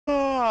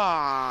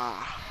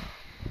Ah.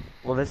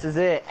 Well, this is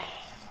it.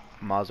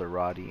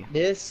 Maserati.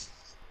 This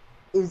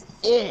is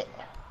it.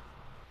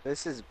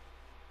 This is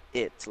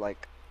it.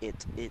 Like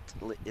it.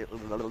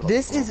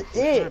 This is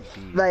it.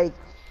 Like,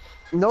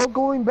 no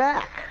going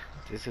back.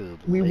 This is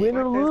We late. win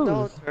or There's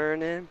no lose.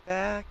 turning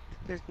back.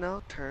 There's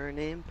no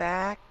turning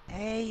back.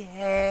 Hey,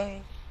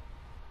 hey.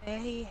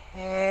 Hey,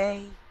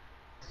 hey.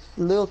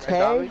 Lil Right, Tay.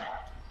 Dobby?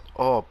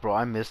 Oh, bro,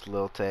 I missed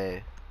Lil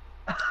Tay.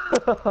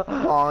 Oh,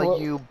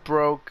 Well, you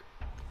broke.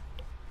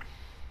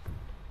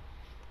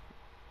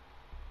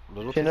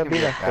 Little Tay's shouldn't gonna be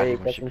be a that baddie fake.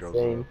 when That's she grows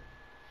insane. up.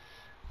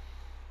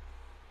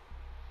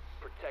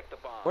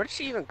 Where did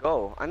she even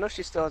go? I know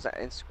she still has an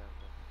Instagram.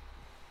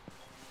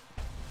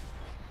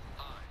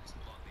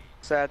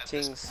 Sad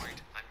things.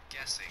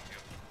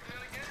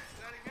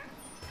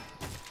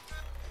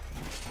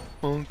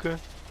 Okay.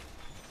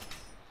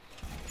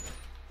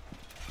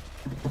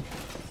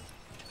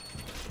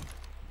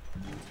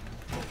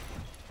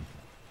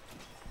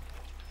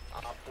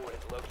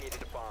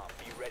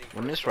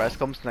 When this Rise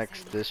comes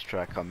next, this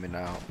track coming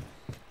out.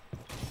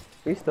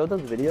 He still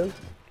does videos.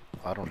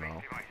 I don't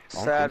know.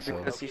 Sad think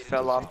so. because he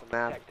fell off the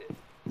map.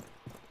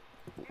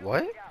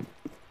 What?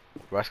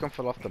 Rascom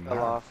fell off the map.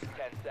 Fell off.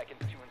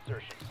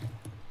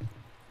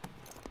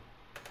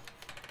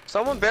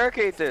 Someone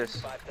barricade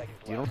this.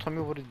 You don't tell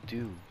me what to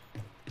do.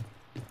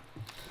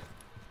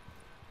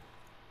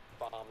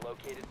 Bomb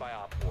located by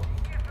Op 4.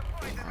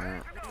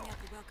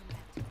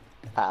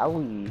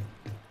 Owie.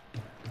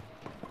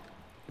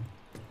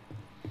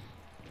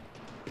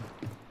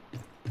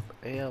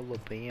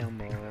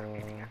 Alabama.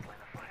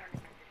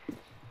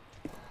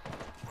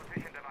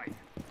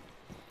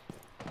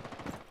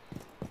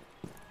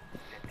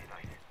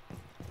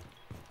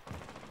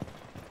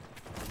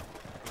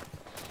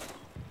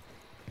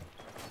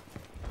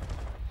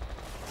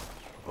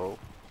 Oh.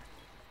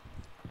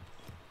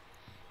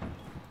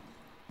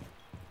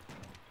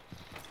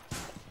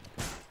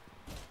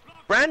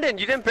 Brandon,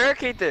 you didn't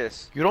barricade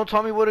this. You don't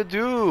tell me what to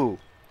do.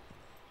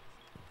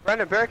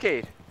 Brandon,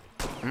 barricade.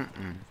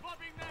 Mm-mm.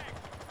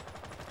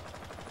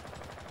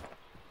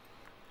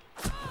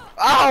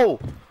 Ow!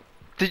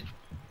 Did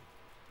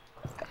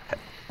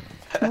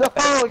No,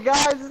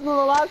 guys, this is the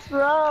last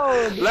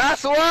round.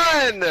 Last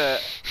one.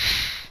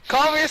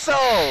 Calm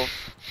yourself.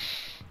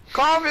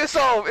 Calm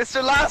yourself. It's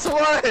your last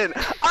one.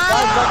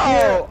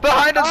 Oh!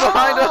 behind us,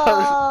 behind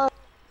us!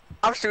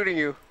 I'm shooting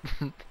you.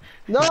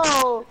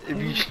 No. If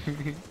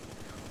you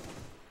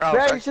Oh,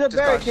 Barry, I you should have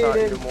just got shot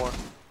barricaded. even more.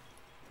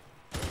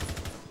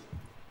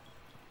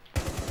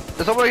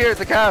 It's over here, it's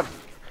a cab.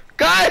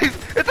 Guys,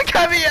 it's a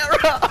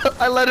caveat.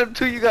 I led him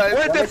to you guys.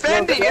 We're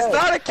defending. It's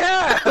not a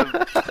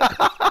cab.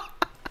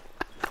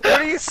 What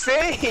are you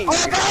saying?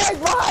 Oh, guys,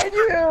 behind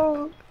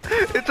you.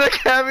 It's a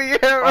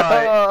caveat.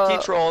 Alright,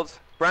 he trolled.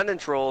 Brandon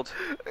trolled.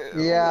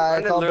 Yeah,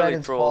 it's Brandon all literally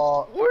Brandon's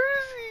trolled. fault. Where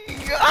is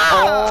he? Oh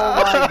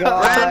Ah! my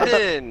god.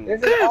 Brandon!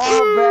 This is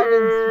all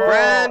Brandon's fault.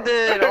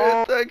 Brandon!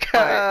 Oh, It's a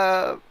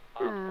cab.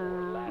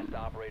 Last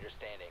operator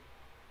standing.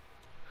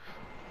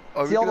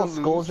 Are we See all gonna those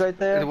skulls lose? right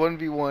there? It's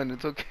 1v1.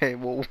 It's okay.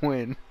 We'll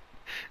win.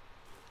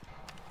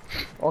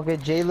 Okay,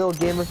 J Lil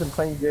Gamer's been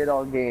playing great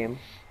all game.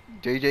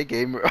 JJ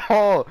Gamer.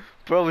 Oh,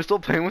 bro, we're still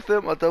playing with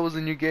him? I thought it was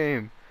a new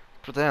game.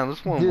 But damn,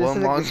 this one Dude,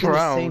 one long this is the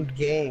same round.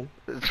 game.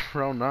 It's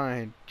round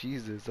 9.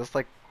 Jesus, that's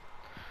like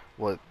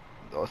what?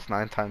 Oh, it's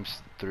 9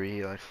 times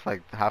 3. Like it's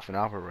like half an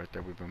hour right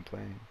there we've been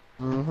playing.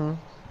 Mm-hmm.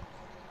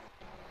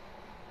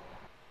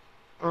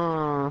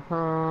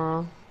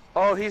 Mm-hmm.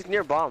 oh, he's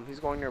near bomb. He's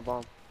going near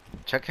bomb.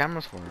 Check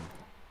cameras for him.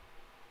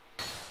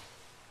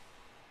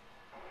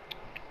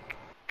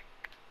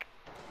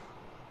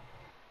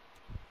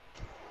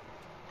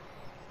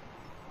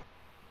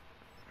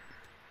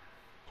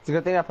 It's a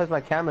good thing I placed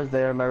my cameras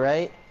there, am I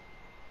right?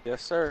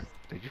 Yes, sir.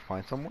 Did you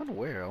find someone?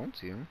 Where? I don't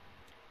see him.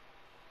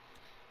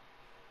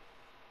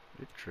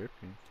 You're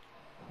tripping.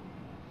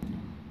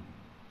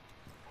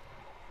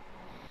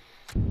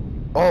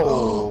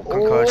 Oh,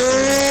 concussion.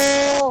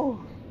 Oh!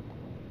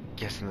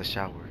 Guess in the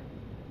shower.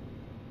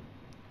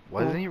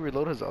 Why doesn't he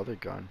reload his other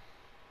gun?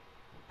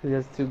 He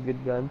has 2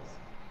 good guns.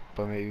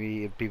 But maybe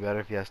it'd be better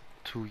if he has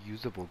 2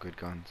 usable good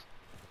guns.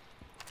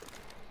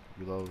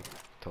 Reload.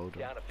 Told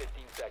him. Down to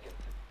 15 seconds.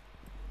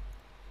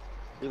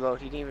 Reload.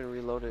 He didn't even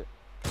reload it.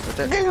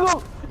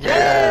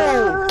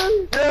 Yeah!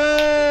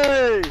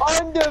 Yay!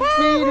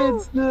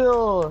 Undefeated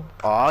still!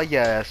 Oh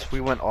yes,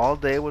 we went all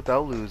day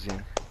without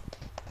losing.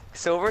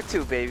 Silver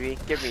 2, baby.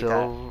 Give me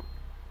So,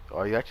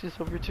 are you actually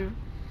silver 2?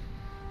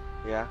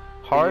 that. Yeah.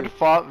 Hard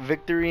fought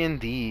victory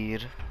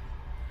indeed.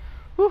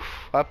 Whew,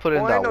 I put in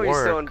Oh, that I know you're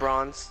still work. in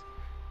bronze.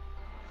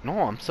 No,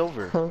 I'm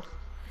silver.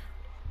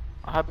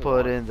 I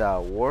put in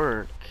that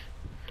work.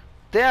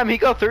 Damn, he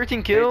got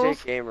 13 kills.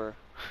 JJ Gamer.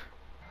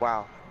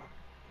 Wow.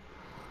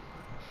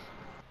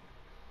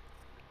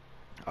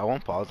 I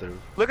want positive.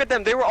 Look at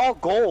them. They were all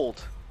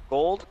gold.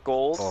 Gold,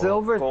 gold. Oh.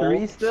 Silver gold,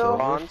 3 still?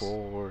 bronze.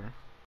 Silver 4.